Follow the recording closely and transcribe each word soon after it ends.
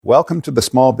Welcome to the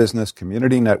Small Business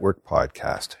Community Network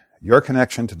podcast, your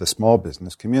connection to the small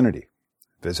business community.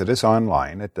 Visit us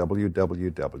online at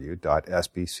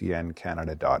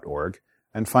www.sbcncanada.org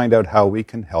and find out how we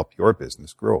can help your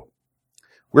business grow.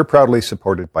 We're proudly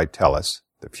supported by TELUS,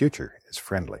 the future is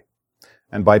friendly,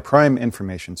 and by Prime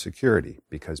Information Security,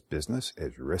 because business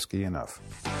is risky enough.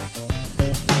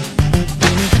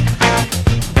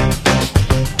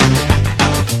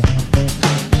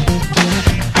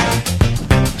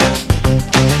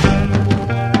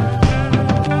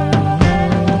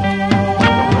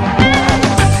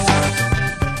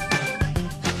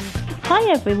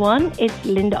 Hi everyone, it's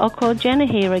Linda O'Connor-Jenner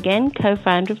here again,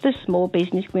 co-founder of the Small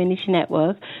Business Community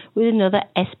Network with another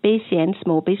SBCN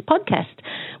Small Biz podcast.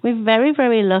 We're very,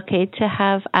 very lucky to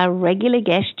have our regular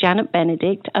guest, Janet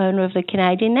Benedict, owner of the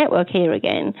Canadian Network, here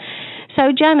again.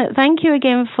 So Janet, thank you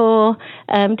again for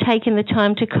taking the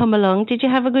time to come along. Did you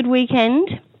have a good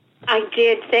weekend? I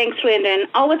did. Thanks, Linda, and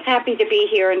always happy to be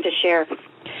here and to share.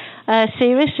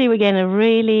 Seriously, we're getting a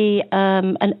really a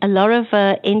lot of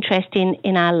interest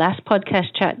in our last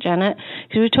podcast chat, Janet,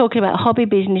 because we were talking about hobby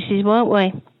businesses, weren't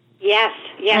we? Yes.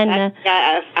 And,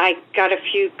 I got a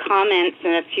few comments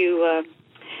and a few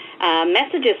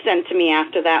messages sent to me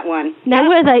after that one. Now,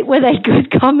 were they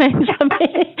good comments?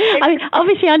 I mean,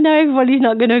 obviously, I know everybody's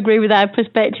not going to agree with our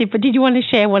perspective, but did you want to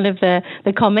share one of the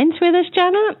comments with us,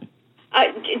 Janet?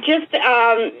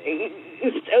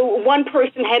 One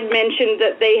person had mentioned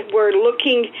that they were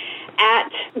looking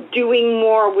at doing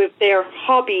more with their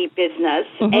hobby business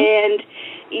and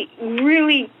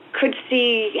really could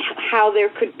see how there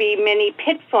could be many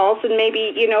pitfalls, and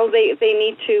maybe, they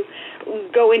need to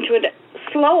go into it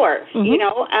slower,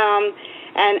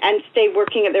 and stay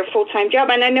working at their full-time job.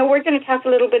 And I know we're going to talk a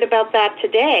little bit about that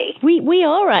today. We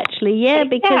are actually,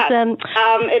 because...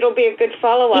 it'll be a good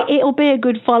follow-up. It'll be a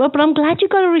good follow-up, but I'm glad you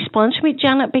got a response from it,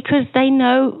 Janet, because they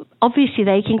know, obviously,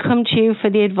 they can come to you for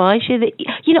the advice. I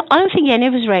don't think any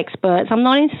of us are experts. I'm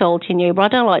not insulting you, but I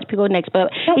don't like to be called an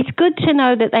expert. No. It's good to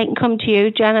know that they can come to you,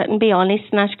 Janet, and be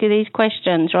honest and ask you these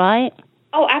questions, right?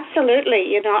 Oh,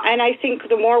 absolutely, and I think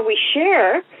the more we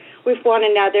share with one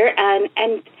another, and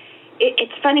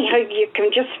it's funny how you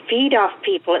can just feed off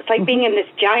people. It's like being in this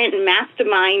giant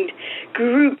mastermind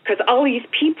group, because all these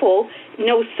people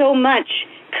know so much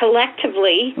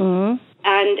collectively.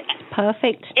 And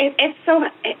perfect. To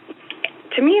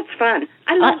me, it's fun.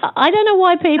 I don't know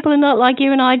why people are not like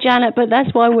you and I, Janet, but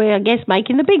that's why we're, I guess,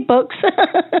 making the big bucks. So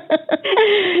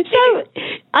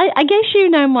I guess you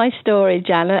know my story,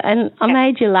 Janet, and I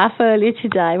made you laugh earlier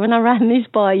today when I ran this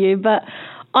by you, but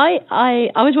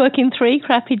I was working 3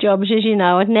 crappy jobs, as you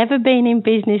know. I'd never been in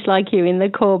business like you in the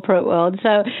corporate world.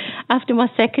 So after my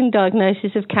second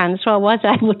diagnosis of cancer, I was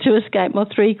able to escape my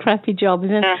 3 crappy jobs.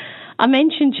 And I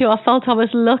mentioned to you, I felt I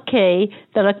was lucky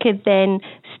that I could then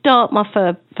start my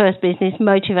first business,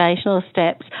 Motivational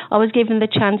Steps. I was given the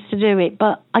chance to do it.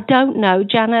 But I don't know,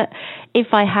 Janet,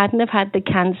 if I hadn't have had the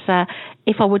cancer,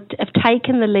 if I would have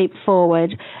taken the leap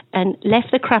forward and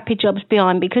left the crappy jobs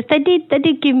behind, because they did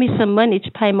give me some money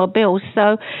to pay my bills.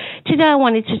 So today I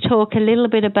wanted to talk a little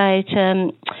bit about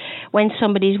when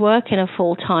somebody's working a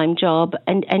full-time job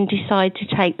and decide to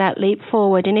take that leap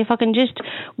forward. And if I can just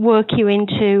work you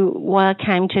into why I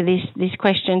came to this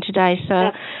question today.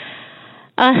 So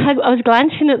I was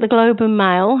glancing at the Globe and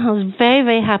Mail. I was very,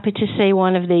 very happy to see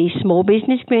one of the Small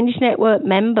Business Community Network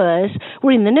members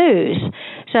were in the news.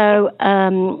 So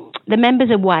the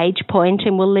members of WagePoint,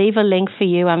 and we'll leave a link for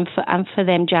you and for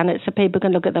them, Janet, so people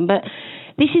can look at them. But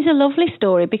this is a lovely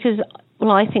story because,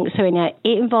 well, I think so anyhow,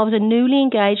 it involves a newly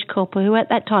engaged couple who at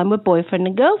that time were boyfriend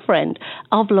and girlfriend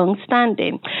of long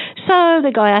standing. So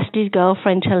the guy asked his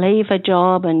girlfriend to leave her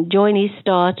job and join his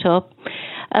startup.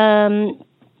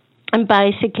 And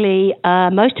basically,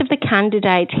 most of the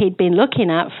candidates he'd been looking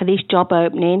at for this job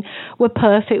opening were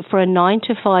perfect for a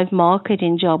 9-to-5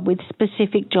 marketing job with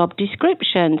specific job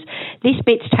descriptions. This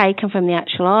bit's taken from the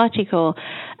actual article.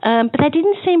 But they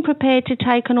didn't seem prepared to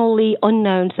take on all the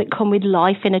unknowns that come with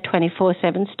life in a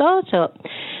 24/7 startup.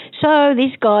 So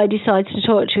this guy decides to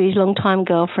talk to his longtime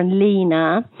girlfriend,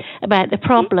 Lena, about the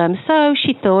problem. So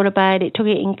she thought about it, took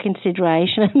it in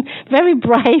consideration, and very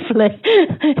bravely,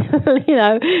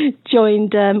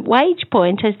 joined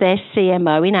WagePoint as their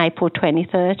CMO in April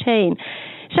 2013.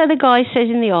 So the guy says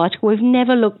in the article, we've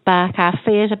never looked back. Our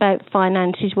fears about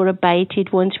finances were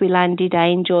abated once we landed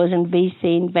angels and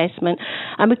VC investment,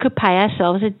 and we could pay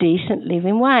ourselves a decent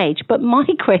living wage. But my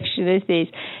question is this.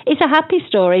 It's a happy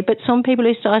story, but some people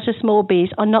who start a small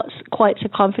biz are not quite so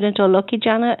confident or lucky,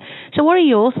 Janet. So what are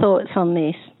your thoughts on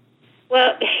this?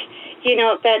 Well,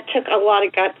 that took a lot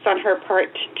of guts on her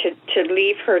part to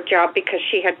leave her job, because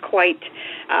she had quite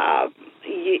a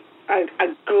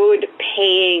good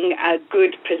paying, a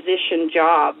good position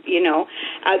job,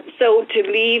 So to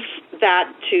leave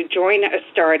that to join a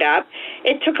startup,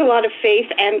 it took a lot of faith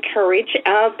and courage,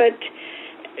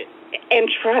 and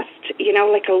trust,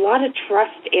 like a lot of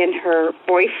trust in her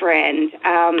boyfriend.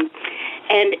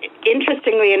 And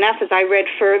interestingly enough, as I read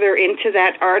further into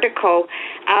that article,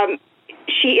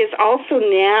 she is also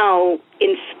now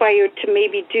inspired to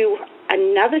maybe do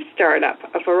another startup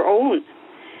of her own,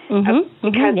 because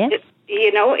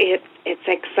it's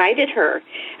excited her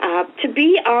to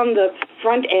be on the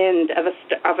front end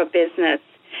of a business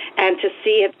and to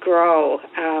see it grow.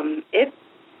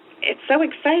 It's so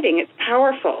exciting. It's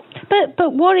powerful.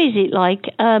 But what is it like?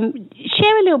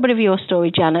 Share a little bit of your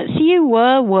story, Janet. So you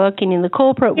were working in the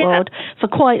corporate world for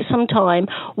quite some time.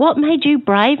 What made you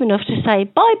brave enough to say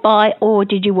bye-bye, or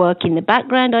did you work in the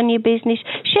background on your business?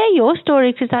 Share your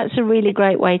story, because that's a really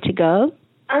great way to go.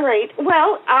 All right.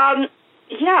 Well,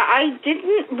 I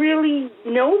didn't really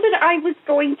know that I was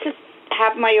going to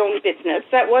have my own business.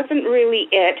 That wasn't really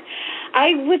it.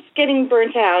 I was getting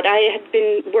burnt out. I had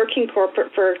been working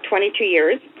corporate for 22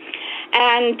 years,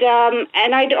 and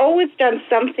I'd always done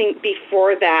something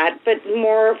before that, but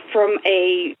more from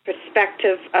a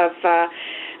perspective of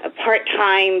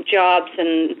part-time jobs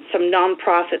and some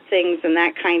nonprofit things and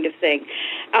that kind of thing.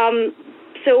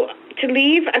 So to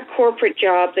leave a corporate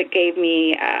job that gave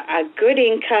me a good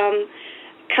income,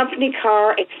 company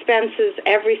car, expenses,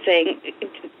 everything,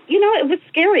 it was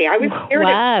scary. I was scared.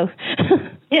 Wow.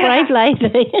 Brave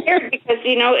lady. Scared because,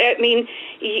 you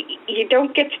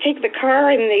don't get to take the car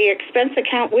and the expense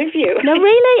account with you. No,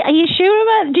 really? Are you sure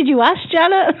about it? Did you ask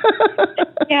Janet?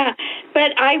 Yeah,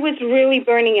 but I was really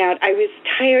burning out. I was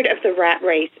tired of the rat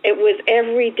race. It was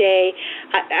every day.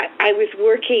 I was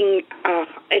working,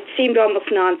 it seemed almost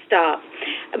nonstop.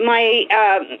 My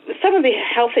some of the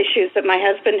health issues that my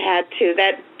husband had, too,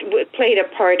 that played a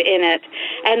part in it.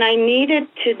 And I needed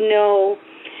to know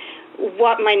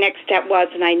what my next step was,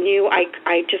 and I knew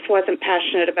I just wasn't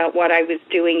passionate about what I was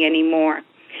doing anymore.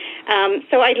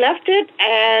 So I left it,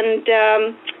 and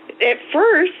at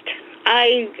first,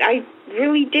 I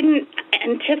really didn't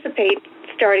anticipate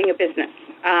starting a business.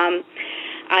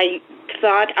 I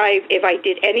thought if I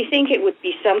did anything, it would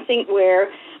be something where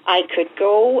I could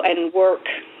go and work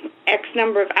X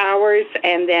number of hours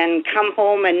and then come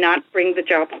home and not bring the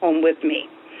job home with me.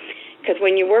 Because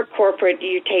when you work corporate,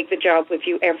 you take the job with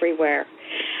you everywhere.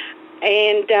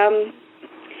 And, and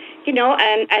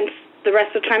the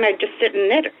rest of the time I'd just sit and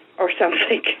knit or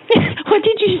something. What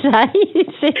did you say?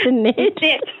 Sit and knit?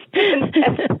 Knit.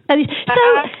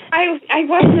 I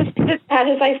wasn't as bad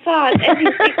as I thought.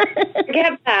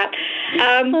 Forget that.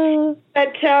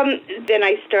 But then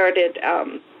I started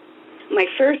my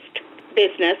first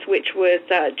business, which was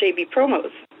JB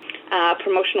Promos, a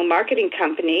promotional marketing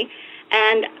company.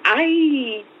 And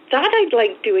I thought I'd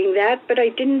like doing that, but I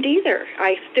didn't either.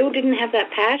 I still didn't have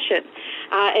that passion.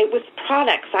 It was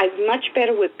products. I'm much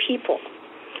better with people.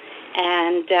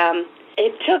 And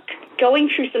it took going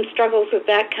through some struggles with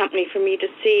that company for me to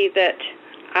see that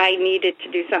I needed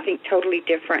to do something totally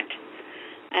different,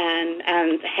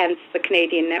 and hence the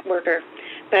Canadian Networker.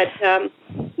 But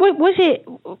what was it?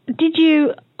 Did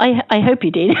you? I hope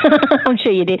you did. I'm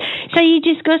sure you did. So you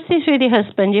discussed this with your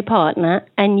husband, your partner,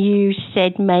 and you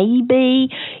said maybe,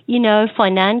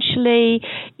 financially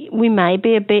we may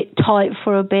be a bit tight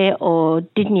for a bit, or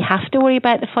didn't you have to worry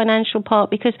about the financial part?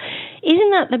 Because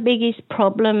isn't that the biggest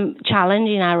challenge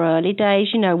in our early days?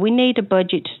 We need a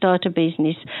budget to start a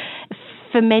business.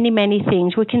 For many, many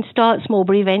things. We can start small,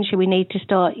 but eventually we need to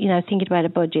start, thinking about a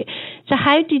budget. So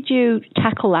how did you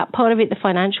tackle that part of it, the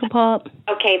financial part?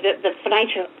 Okay, the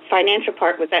financial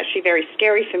part was actually very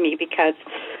scary for me because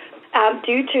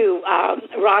due to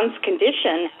Ron's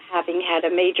condition, having had a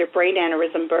major brain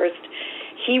aneurysm burst,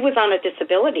 he was on a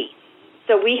disability.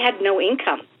 So we had no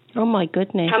income. Oh, my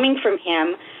goodness. Coming from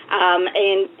him,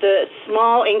 and the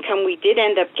small income we did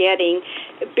end up getting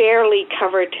barely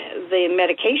covered the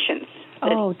medications.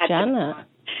 Oh, Janet.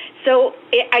 So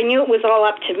I knew it was all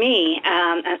up to me.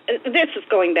 This is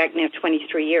going back now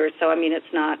 23 years, so,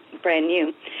 it's not brand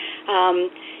new.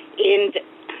 And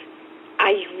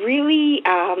I really,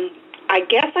 I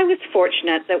guess I was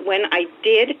fortunate that when I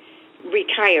did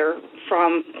retire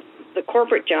from the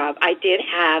corporate job, I did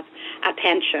have a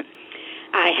pension.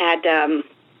 I had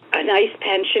a nice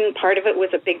pension. Part of it was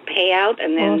a big payout,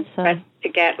 and then rest to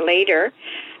get later.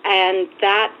 And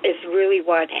that is really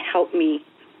what helped me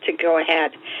to go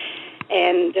ahead.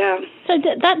 And so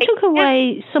that took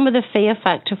away some of the fear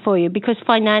factor for you, because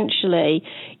financially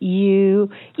you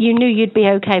knew you'd be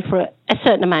okay for a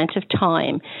certain amount of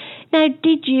time. Now,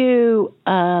 did you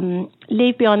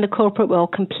leave behind the corporate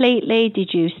world completely?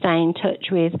 Did you stay in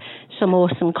touch with some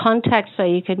awesome contacts so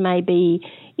you could maybe,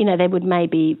 they would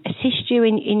maybe assist you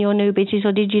in your new business,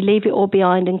 or did you leave it all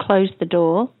behind and close the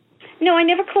door? No, I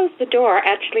never closed the door.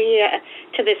 Actually,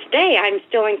 to this day, I'm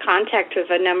still in contact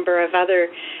with a number of other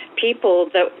people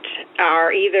that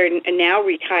are either now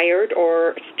retired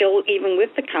or still even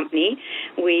with the company.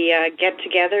 We get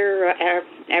together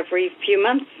every few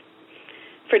months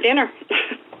for dinner.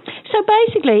 So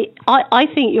basically, I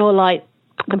think you're like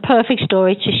the perfect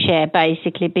story to share,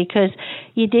 basically, because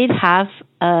you did have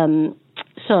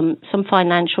some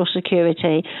financial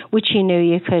security, which you knew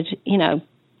you could,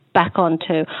 back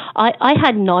onto. I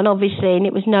had none, obviously, and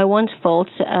it was no one's fault.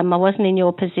 I wasn't in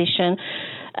your position.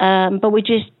 But we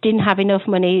just didn't have enough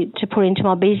money to put into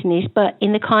my business. But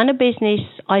in the kind of business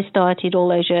I started all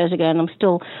those years ago, and I'm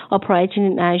still operating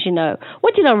it now, as you know,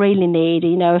 what did I really need?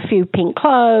 A few pink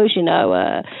clothes,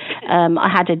 I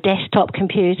had a desktop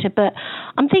computer. But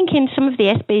I'm thinking some of the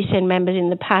SBCN members in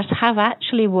the past have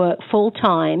actually worked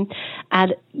full-time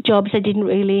at jobs they didn't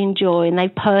really enjoy, and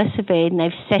they've persevered, and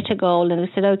they've set a goal, and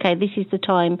they've said, okay, this is the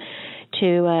time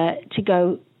to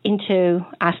go into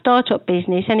our startup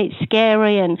business. And it's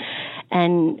scary, and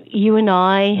you and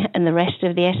I and the rest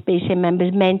of the SBCN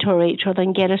members mentor each other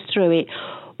and get us through it.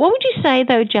 What would you say,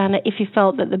 though, Janet, if you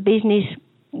felt that the business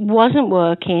wasn't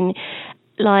working?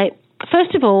 Like,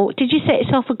 first of all, did you set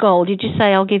yourself a goal? Did you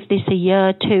say, I'll give this a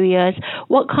year, 2 years?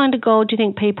 What kind of goal do you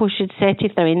think people should set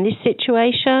if they're in this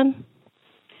situation?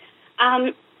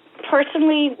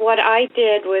 Personally, what I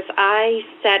did was I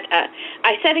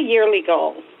set a yearly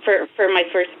goal for my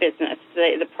first business,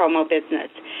 the promo business,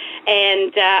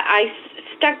 and I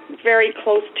stuck very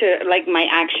close to my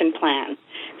action plan.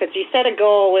 Because you set a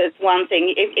goal is one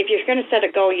thing. If you're going to set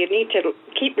a goal, you need to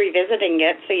keep revisiting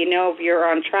it so you know if you're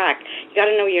on track. You got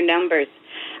to know your numbers.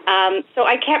 So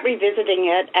I kept revisiting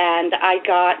it, and I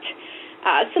got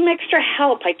some extra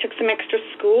help. I took some extra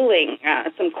schooling,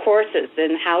 some courses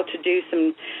in how to do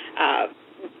some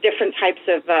different types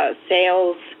of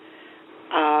sales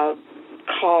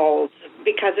calls,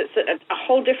 because it's a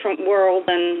whole different world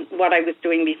than what I was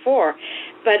doing before.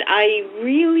 But I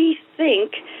really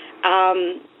think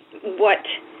what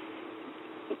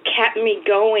kept me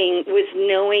going was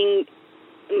knowing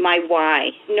my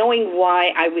why, knowing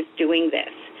why I was doing this.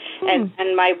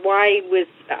 And my why was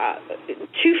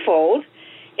twofold.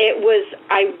 It was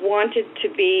I wanted to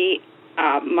be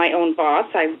my own boss.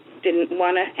 I didn't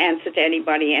want to answer to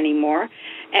anybody anymore.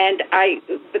 And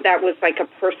that was like a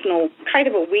personal, kind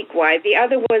of a weak why. The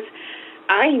other was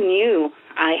I knew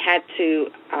I had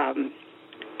to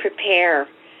prepare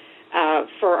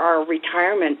for our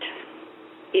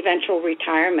eventual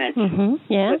retirement,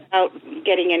 without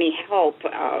getting any help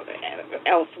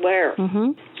elsewhere.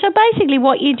 So basically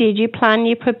what you did, you planned,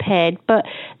 you prepared, but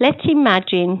let's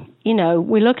imagine,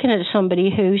 we're looking at somebody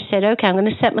who said, okay, I'm going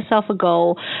to set myself a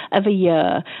goal of a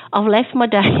year. I've left my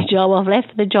day job. I've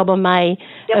left the job I may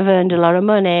have earned a lot of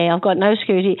money. I've got no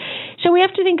security. So we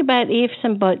have to think about the ifs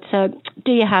and buts. So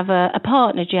do you have a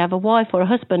partner? Do you have a wife or a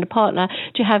husband, a partner?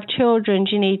 Do you have children?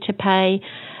 Do you need to pay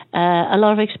a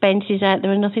lot of expenses out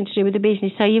there and nothing to do with the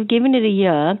business? So you've given it a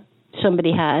year,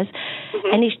 somebody has,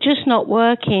 and it's just not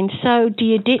working. So do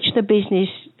you ditch the business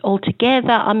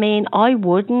altogether? I mean, I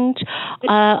wouldn't.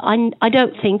 I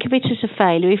don't think of it as a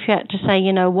failure if you had to say,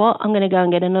 you know what, I'm going to go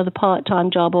and get another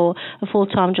part-time job or a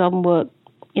full-time job and work,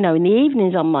 in the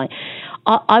evenings on my...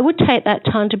 I would take that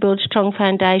time to build a strong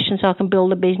foundation so I can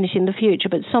build a business in the future,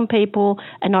 but some people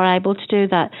are not able to do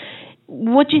that.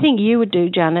 What do you think you would do,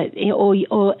 Janet,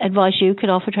 or advice you could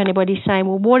offer to anybody saying,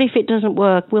 well, what if it doesn't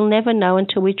work? We'll never know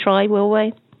until we try, will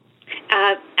we?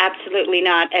 Absolutely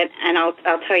not. And I'll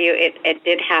tell you, it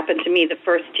did happen to me the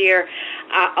first year.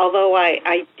 Although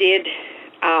I did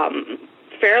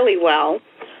fairly well,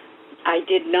 I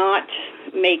did not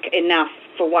make enough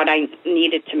for what I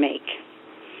needed to make.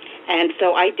 And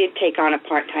so I did take on a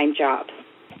part-time job.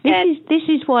 This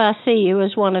is why I see you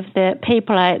as one of the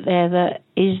people out there that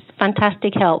is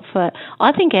fantastic help for,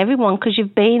 I think, everyone, because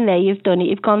you've been there, you've done it,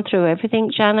 you've gone through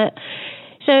everything, Janet.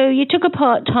 So you took a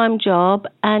part-time job,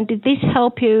 and did this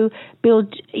help you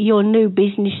build your new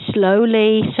business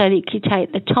slowly so that you could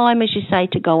take the time, as you say,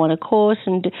 to go on a course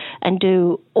and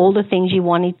do all the things you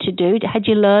wanted to do? Had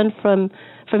you learned from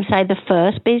say, the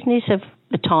first business of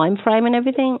the time frame and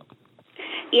everything?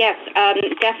 Yes,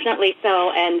 definitely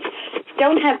so, and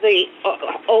don't have the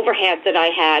overhead that I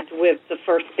had with the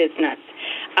first business.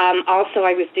 Also,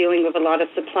 I was dealing with a lot of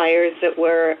suppliers that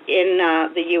were in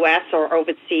the U.S. or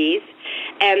overseas,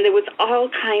 and there was all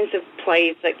kinds of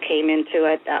plays that came into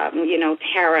it,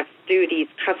 tariffs, duties,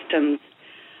 customs,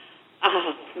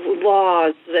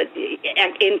 laws, that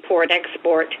import,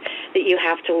 export, that you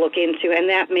have to look into, and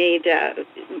that made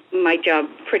my job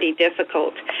pretty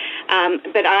difficult.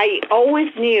 But I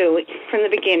always knew from the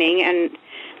beginning and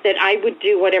that I would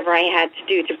do whatever I had to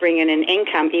do to bring in an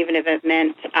income, even if it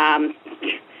meant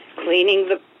cleaning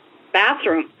the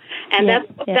bathroom. And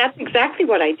that's exactly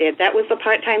what I did. That was the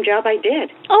part-time job I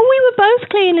did. Oh, we were both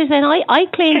cleaners, and I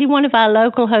cleaned in one of our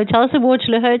local hotels, the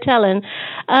Waterloo Hotel, and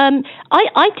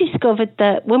I discovered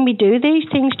that when we do these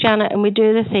things, Janet, and we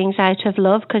do the things out of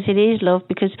love, because it is love,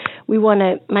 because we want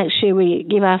to make sure we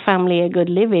give our family a good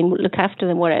living, look after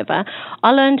them, whatever.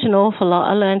 I learned an awful lot.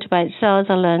 I learned about sales.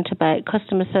 I learned about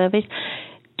customer service.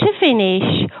 To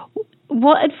finish,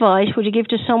 what advice would you give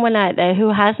to someone out there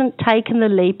who hasn't taken the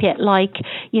leap yet, like,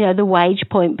 the wage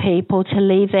point people, to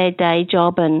leave their day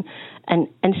job and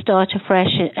start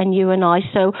afresh, and you and I?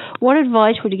 So what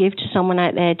advice would you give to someone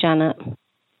out there, Janet?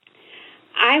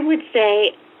 I would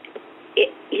say,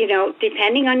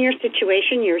 depending on your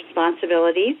situation, your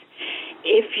responsibilities,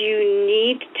 if you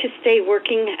need to stay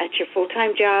working at your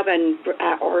full-time job and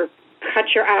or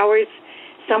cut your hours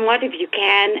somewhat if you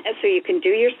can, so you can do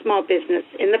your small business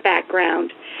in the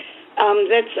background.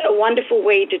 That's a wonderful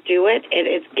way to do it, and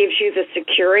it gives you the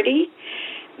security,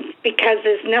 because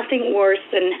there's nothing worse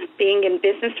than being in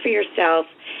business for yourself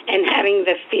and having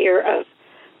the fear of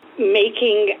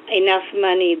making enough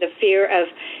money, the fear of,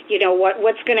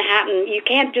 what's going to happen. You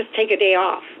can't just take a day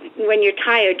off. When you're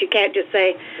tired, you can't just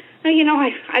say,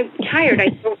 I'm tired. I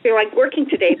don't feel like working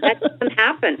today. That doesn't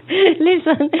happen.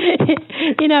 Listen,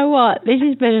 you know what? This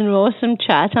has been an awesome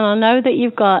chat, and I know that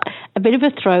you've got a bit of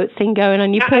a throat thing going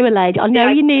on. You poor lady. I know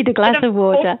you need a glass of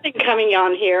water. Thing coming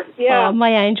on here. Yeah. Oh, my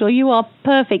angel, you are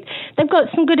perfect. They've got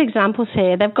some good examples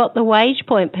here. They've got the wage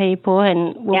point people,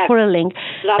 and we'll put a link.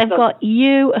 They've got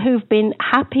you, who've been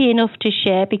happy enough to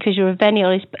share because you're a very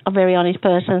honest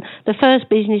person. The first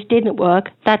business didn't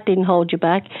work. That didn't hold you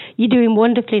back. You're doing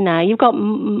wonderfully now. You've got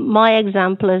my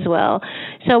example as well.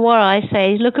 So what I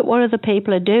say is look at what other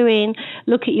people are doing.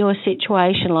 Look at your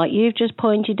situation, like you've just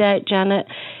pointed out, Janet.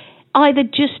 Either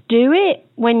just do it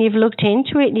when you've looked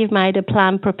into it and you've made a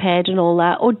plan, prepared and all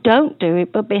that, or don't do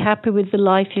it, but be happy with the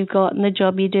life you've got and the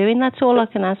job you're doing. That's all I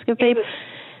can ask of people.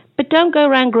 But don't go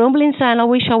around grumbling saying, I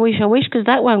wish, because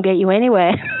that won't get you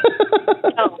anywhere.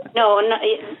 No,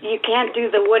 you can't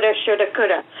do the woulda, shoulda,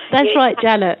 coulda. That's right,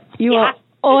 Janet. You are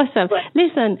awesome.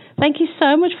 Listen, thank you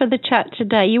so much for the chat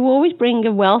today. You always bring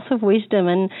a wealth of wisdom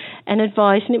and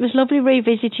advice, and it was lovely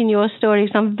revisiting your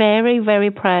stories. I'm very, very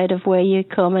proud of where you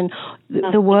come and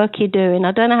the work you're doing.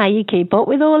 I don't know how you keep up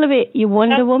with all of it. You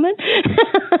Wonder Woman.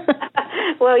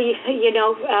 Well,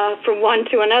 from one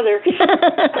to another.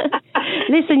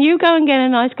 Listen, you go and get a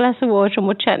nice glass of water, and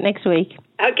we'll chat next week.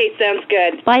 Okay, sounds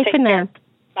good. Bye for now.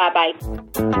 Bye-bye.